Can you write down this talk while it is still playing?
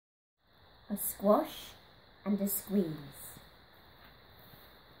a squash and a squeeze.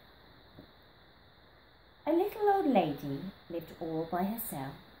 A little old lady lived all by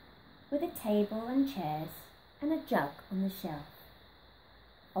herself, with a table and chairs and a jug on the shelf.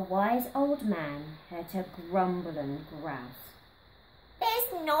 A wise old man heard her grumble and grouse.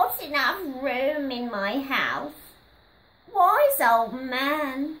 "There's not enough room in my house. Wise old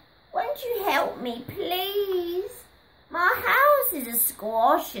man, won't you help me, please? My house is a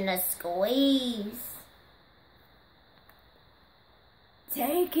squash and a squeeze."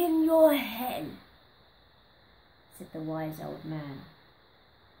 "Take in your hen," said the wise old man.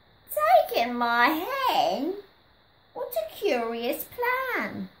 "Take in my hen? What a curious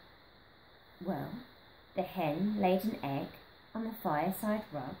plan." Well, the hen laid an egg on the fireside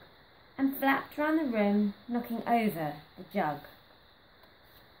rug and flapped round the room, knocking over the jug.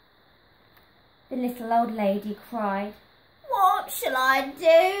 The little old lady cried, "What shall I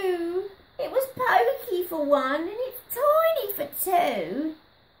do? It was pokey for one and it's tiny for two.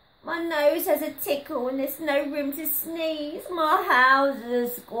 My nose has a tickle and there's no room to sneeze. My house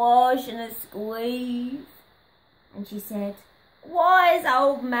is a squash and a squeeze." And she said, "Wise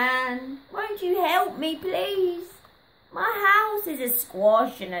old man, won't you help me, please? My house is a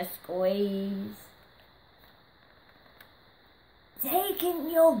squash and a squeeze." "Take in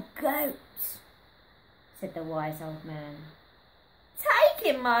your goat," said the wise old man. "Take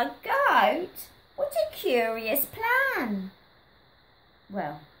in my goat? What a curious plan."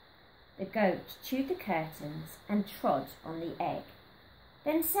 Well, the goat chewed the curtains and trod on the egg,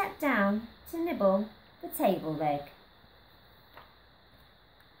 then sat down to nibble the table leg.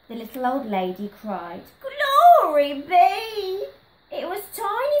 The little old lady cried, "Glory be! It was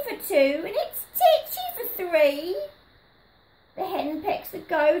tiny for two and it's titchy for three. The hen pecks the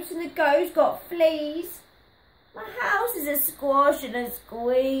goat and the goat got fleas. My house is a squash and a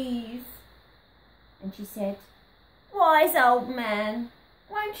squeeze." And she said, "Wise old man,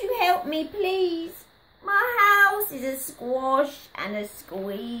 won't you help me, please? My house is a squash and a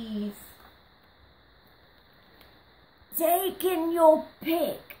squeeze." "Take in your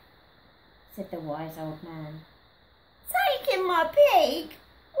pig," said the wise old man. "Take in my pig?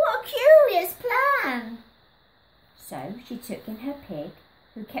 What a curious plan." So she took in her pig,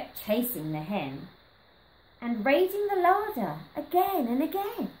 who kept chasing the hen, and raiding the larder again and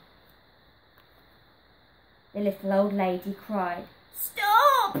again. The little old lady cried,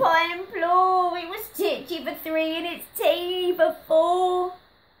 "Stop, I implore! It was titchy for three and it's teeny for four.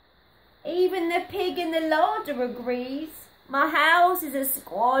 Even the pig in the larder agrees. My house is a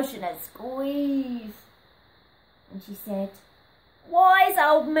squash and a squeeze." And she said, "Wise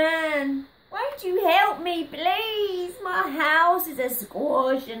old man, won't you help me, please? My house is a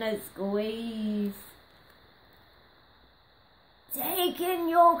squash and a squeeze." "Take in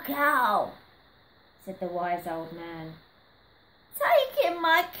your cow," said the wise old man. "Take in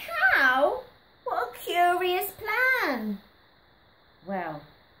my cow? What a curious plan." Well,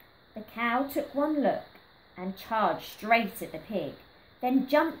 the cow took one look and charged straight at the pig, then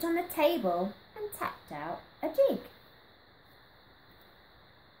jumped on the table and tapped out a jig.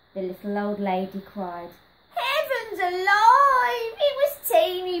 The little old lady cried, "Heavens alive! It was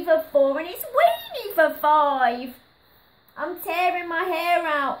teeny for four and it's weeny for five. I'm tearing my hair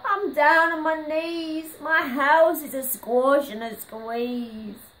out. I'm down on my knees. My house is a squash and a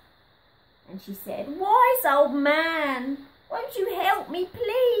squeeze." And she said, "Wise old man, won't you help me,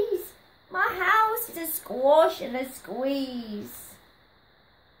 please? My house is a squash and a squeeze."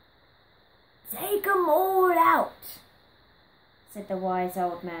 "Take 'em all out," said the wise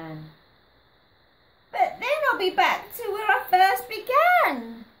old man. "But then I'll be back to where I first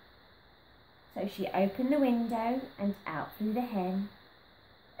began." So she opened the window and out flew the hen.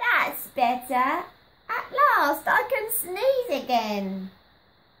 "That's better. At last I can sneeze again."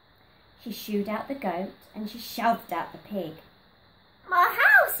 She shooed out the goat and she shoved out the pig. "My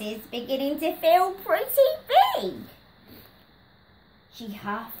house is beginning to feel pretty big." She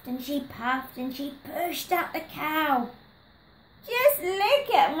huffed and she puffed and she pushed out the cow. "Just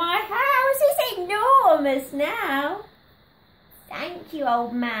look at my house, it's enormous now." "Thank you,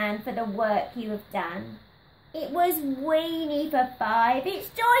 old man, for the work you have done. It was weeny for five, it's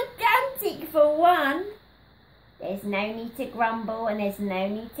gigantic for one. There's no need to grumble and there's no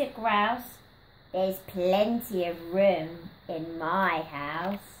need to grouse. There's plenty of room in my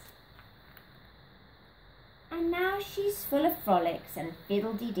house." And now she's full of frolics and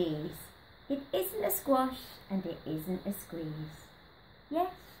fiddle-dee-dees. It isn't a squash and it isn't a squeeze.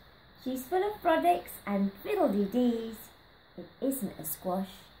 Yes, she's full of frolics and fiddle-dee-dees. It isn't a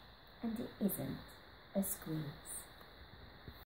squash and it isn't a squeeze.